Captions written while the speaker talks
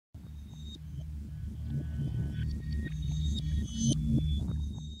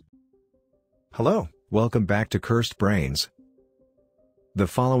Hello, welcome back to Cursed Brains. The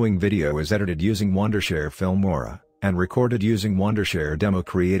following video is edited using Wondershare Filmora, and recorded using Wondershare Demo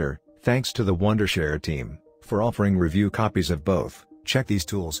Creator. Thanks to the Wondershare team, for offering review copies of both. Check these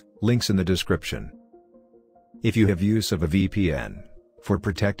tools, links in the description. If you have use of a VPN, for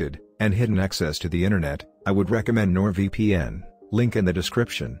protected, and hidden access to the internet, I would recommend NordVPN, link in the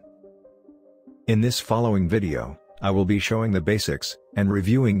description. In this following video, I will be showing the basics, and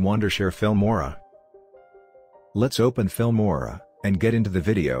reviewing Wondershare Filmora. Let's open Filmora, and get into the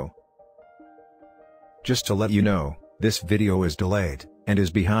video. Just to let you know, this video is delayed, and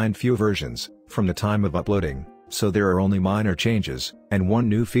is behind few versions, from the time of uploading, so there are only minor changes, and one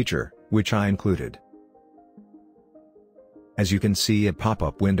new feature, which I included. As you can see, a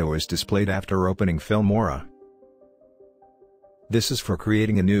pop-up window is displayed after opening Filmora. This is for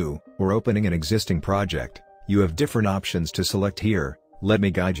creating a new, or opening an existing project. You have different options to select here. Let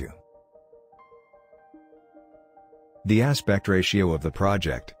me guide you. The aspect ratio of the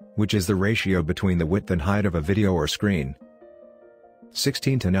project, which is the ratio between the width and height of a video or screen.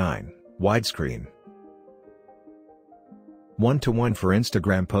 16:9, widescreen. 1:1 for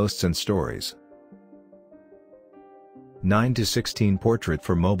Instagram posts and stories. 9:16 portrait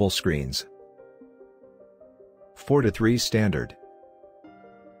for mobile screens. 4:3 standard.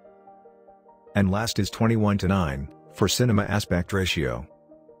 And last is 21:9, for cinema aspect ratio.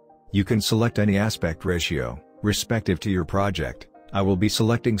 You can select any aspect ratio, respective to your project. I will be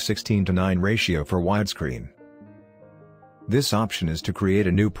selecting 16:9 ratio for widescreen. This option is to create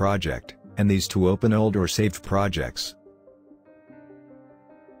a new project, and these to open old or saved projects.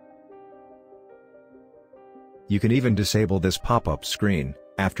 You can even disable this pop-up screen,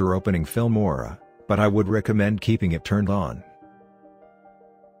 after opening Filmora, but I would recommend keeping it turned on.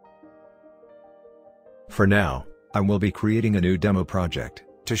 For now, I will be creating a new demo project,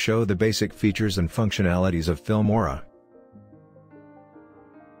 to show the basic features and functionalities of Filmora.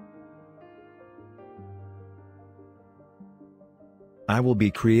 I will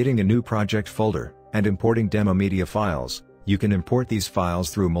be creating a new project folder, and importing demo media files. You can import these files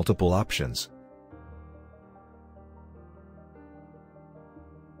through multiple options.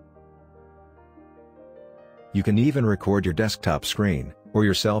 You can even record your desktop screen, or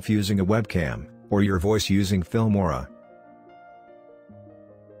yourself using a webcam, or your voice using Filmora.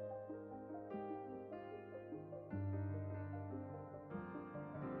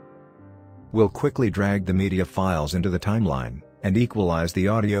 We'll quickly drag the media files into the timeline, and equalize the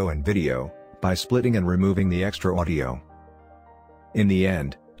audio and video, by splitting and removing the extra audio. In the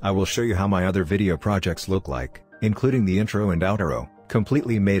end, I will show you how my other video projects look like, including the intro and outro,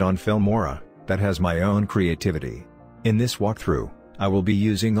 completely made on Filmora, that has my own creativity. In this walkthrough, I will be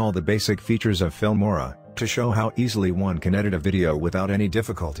using all the basic features of Filmora, to show how easily one can edit a video without any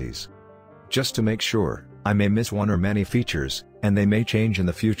difficulties. Just to make sure, I may miss one or many features, and they may change in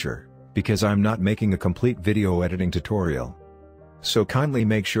the future, because I'm not making a complete video editing tutorial. So kindly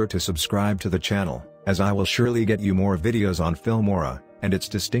make sure to subscribe to the channel, as I will surely get you more videos on Filmora, and its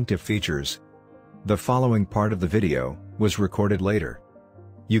distinctive features. The following part of the video, was recorded later.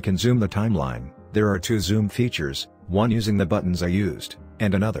 You can zoom the timeline. There are two zoom features, one using the buttons I used,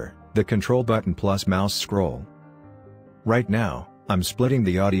 and another, the control button plus mouse scroll. Right now, I'm splitting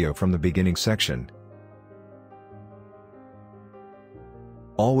the audio from the beginning section.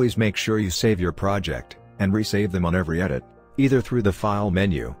 Always make sure you save your project, and resave them on every edit, either through the file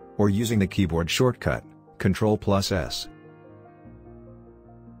menu, or using the keyboard shortcut, Ctrl+S.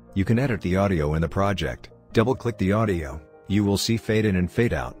 You can edit the audio in the project. Double-click the audio, you will see fade in and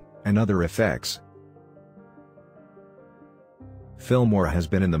fade out, and other effects. Filmora has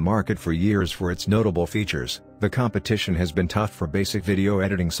been in the market for years for its notable features. The competition has been tough for basic video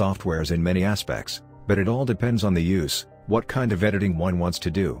editing softwares in many aspects, but it all depends on the use, what kind of editing one wants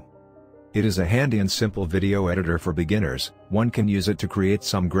to do. It is a handy and simple video editor for beginners. One can use it to create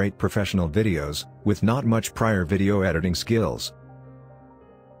some great professional videos, with not much prior video editing skills.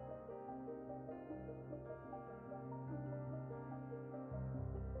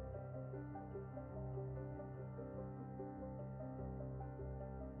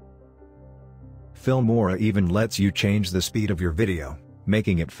 Filmora even lets you change the speed of your video,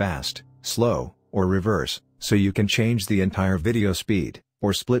 making it fast, slow, or reverse, so you can change the entire video speed,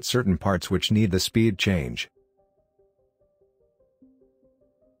 or split certain parts which need the speed change.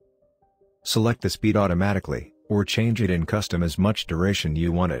 Select the speed automatically, or change it in custom as much duration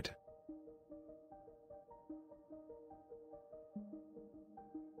you want it.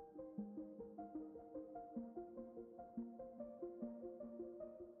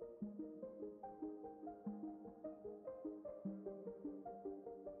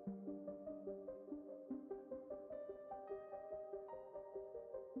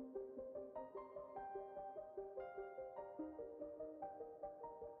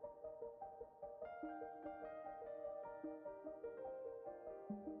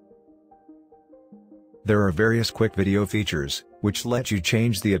 There are various quick video features, which let you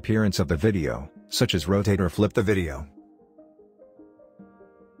change the appearance of the video, such as rotate or flip the video.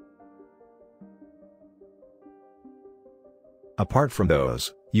 Apart from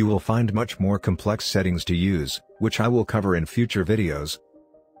those, you will find much more complex settings to use, which I will cover in future videos.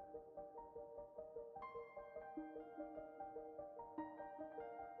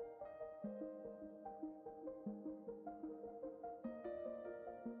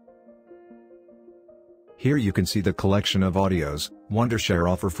 Here you can see the collection of audios Wondershare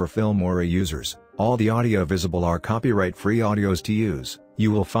offer for Filmora users. All the audio visible are copyright-free audios to use. You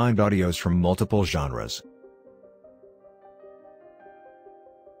will find audios from multiple genres.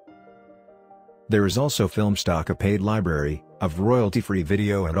 There is also Filmstock, a paid library of royalty-free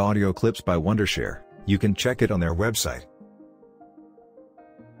video and audio clips by Wondershare. You can check it on their website.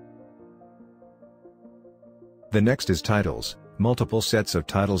 The next is titles, multiple sets of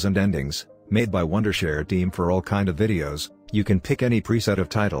titles and endings, made by Wondershare team for all kind of videos. You can pick any preset of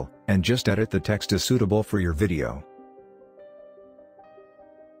title, and just edit the text as suitable for your video.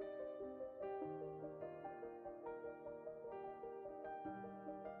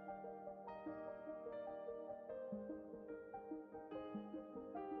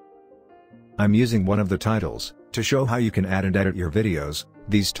 I'm using one of the titles, to show how you can add and edit your videos.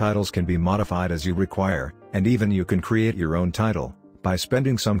 These titles can be modified as you require, and even you can create your own title, by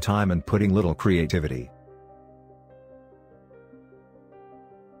spending some time and putting little creativity.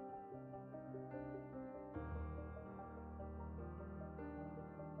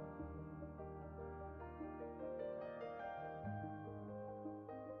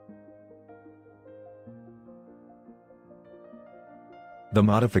 The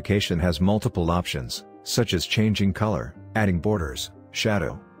modification has multiple options, such as changing color, adding borders,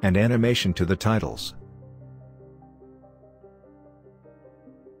 shadow, and animation to the titles.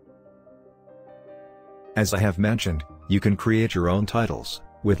 As I have mentioned, you can create your own titles,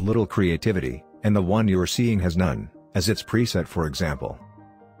 with little creativity, and the one you are seeing has none, as its preset for example.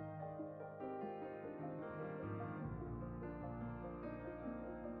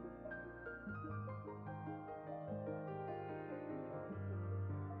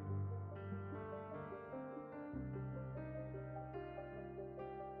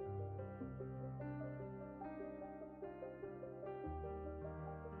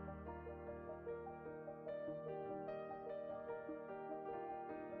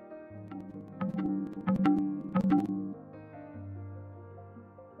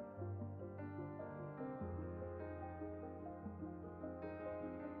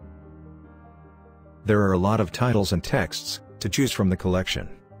 There are a lot of titles and texts to choose from the collection.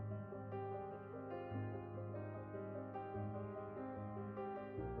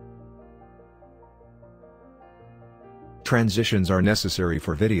 Transitions are necessary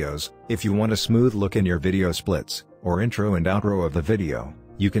for videos. If you want a smooth look in your video splits, or intro and outro of the video,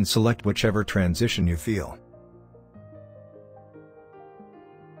 you can select whichever transition you feel.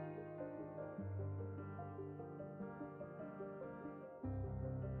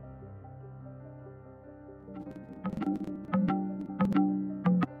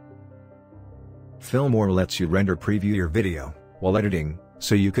 Filmora lets you render preview your video, while editing,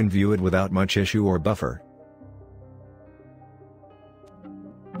 so you can view it without much issue or buffer.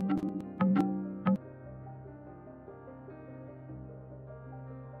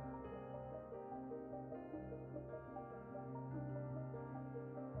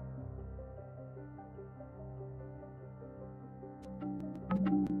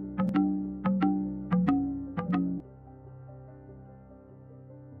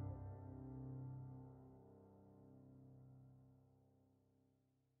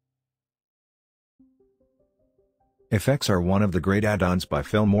 Effects are one of the great add-ons by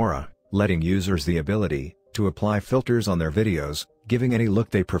Filmora, letting users the ability to apply filters on their videos, giving any look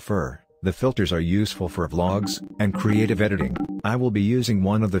they prefer. The filters are useful for vlogs and creative editing. I will be using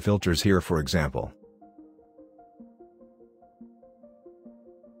one of the filters here for example.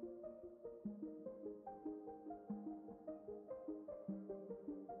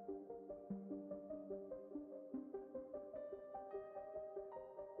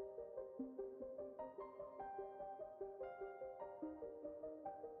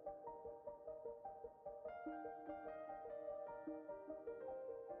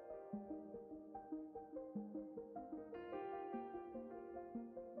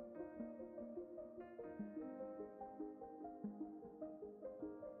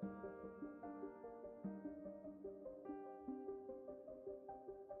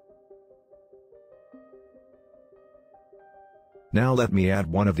 Now let me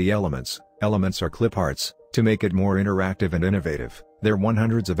add one of the elements. Elements are clip arts, to make it more interactive and innovative. There are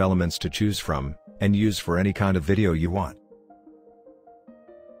hundreds of elements to choose from, and use for any kind of video you want.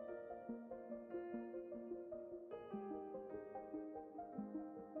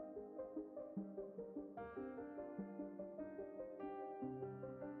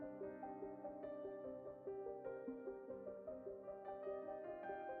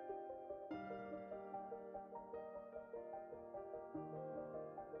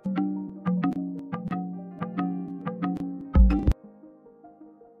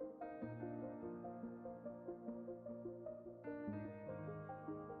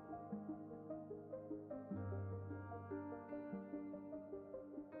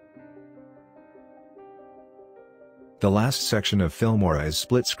 The last section of Filmora is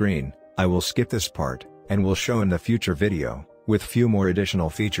split screen. I will skip this part, and will show in the future video, with few more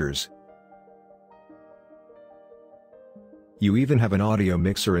additional features. You even have an audio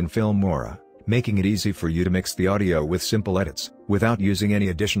mixer in Filmora, making it easy for you to mix the audio with simple edits, without using any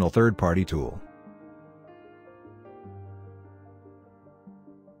additional third-party tool.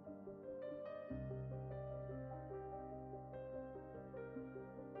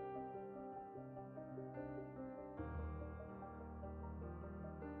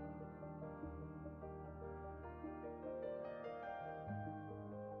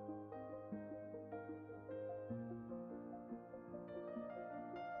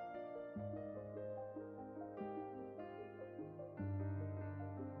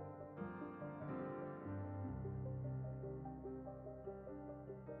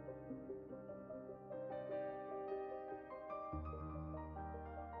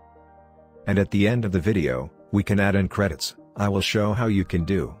 And at the end of the video, we can add end credits. I will show how you can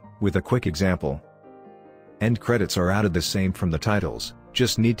do, with a quick example. End credits are added the same from the titles,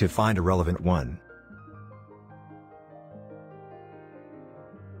 just need to find a relevant one.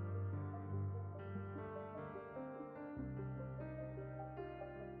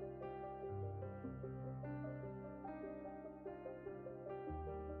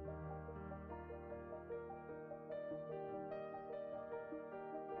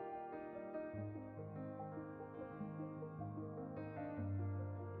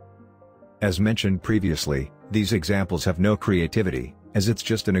 As mentioned previously, these examples have no creativity, as it's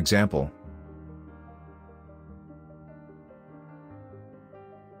just an example.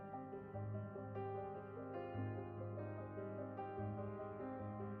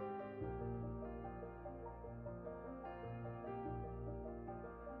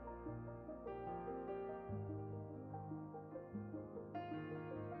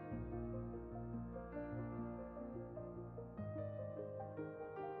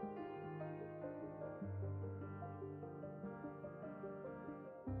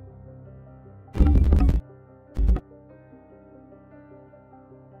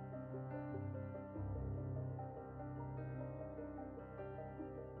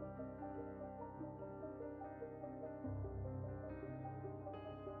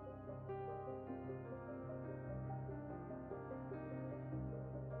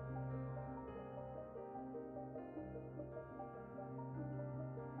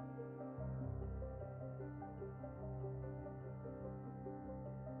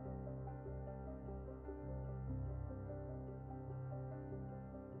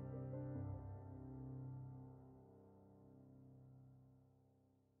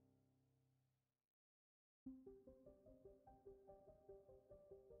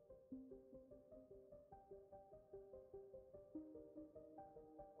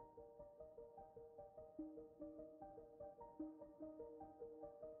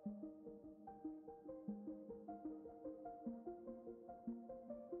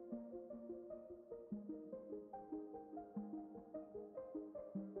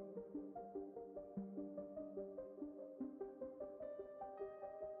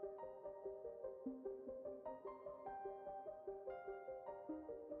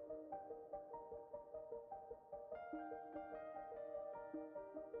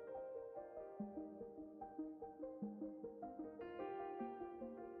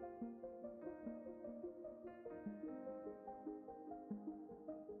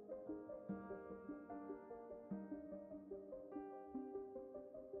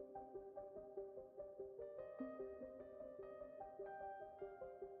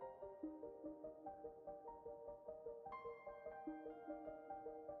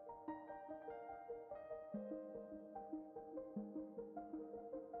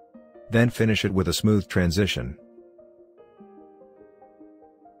 Then finish it with a smooth transition.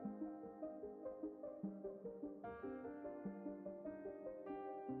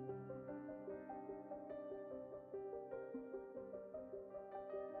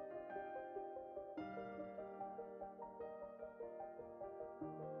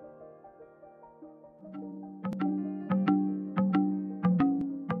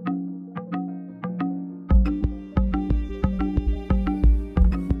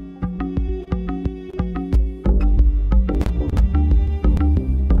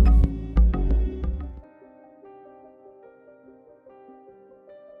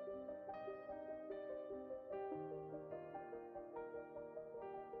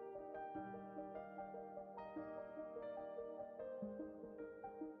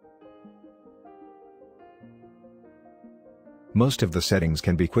 Most of the settings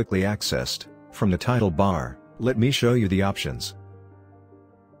can be quickly accessed from the title bar. Let me show you the options.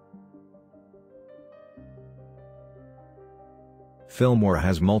 Filmora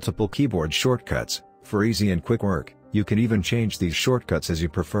has multiple keyboard shortcuts for easy and quick work. You can even change these shortcuts as you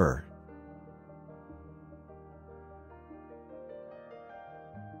prefer.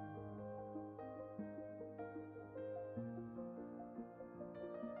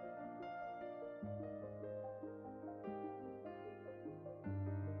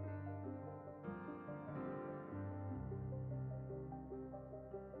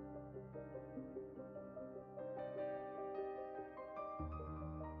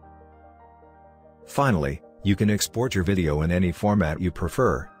 Finally, you can export your video in any format you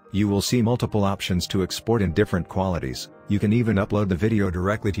prefer. You will see multiple options to export in different qualities. You can even upload the video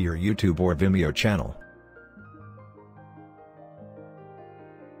directly to your YouTube or Vimeo channel.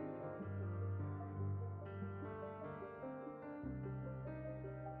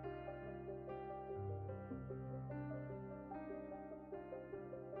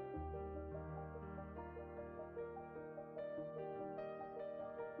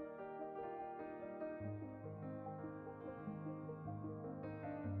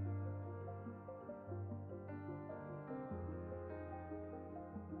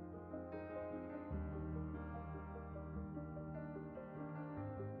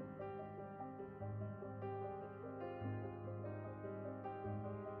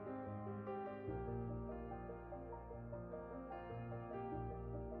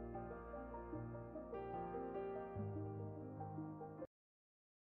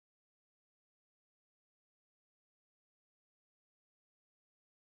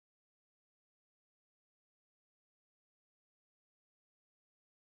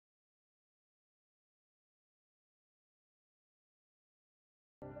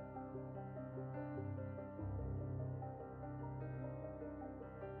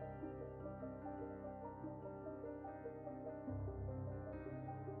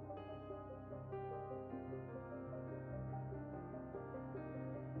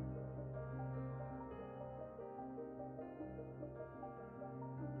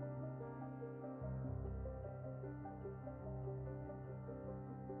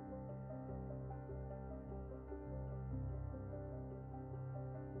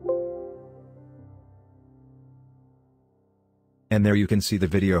 And there you can see the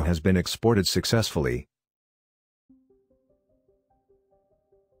video has been exported successfully.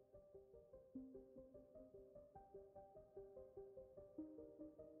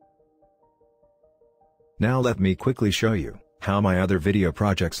 Now let me quickly show you how my other video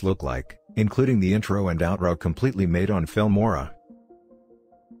projects look like, including the intro and outro completely made on Filmora.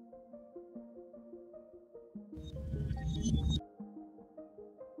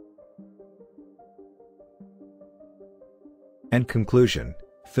 And conclusion,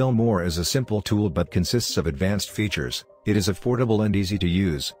 Filmora is a simple tool but consists of advanced features. It is affordable and easy to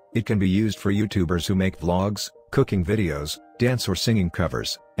use. It can be used for YouTubers who make vlogs, cooking videos, dance or singing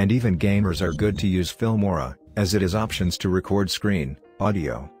covers, and even gamers are good to use Filmora, as it has options to record screen,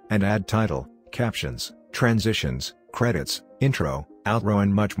 audio, and add title, captions, transitions, credits, intro, outro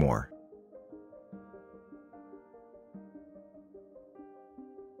and much more.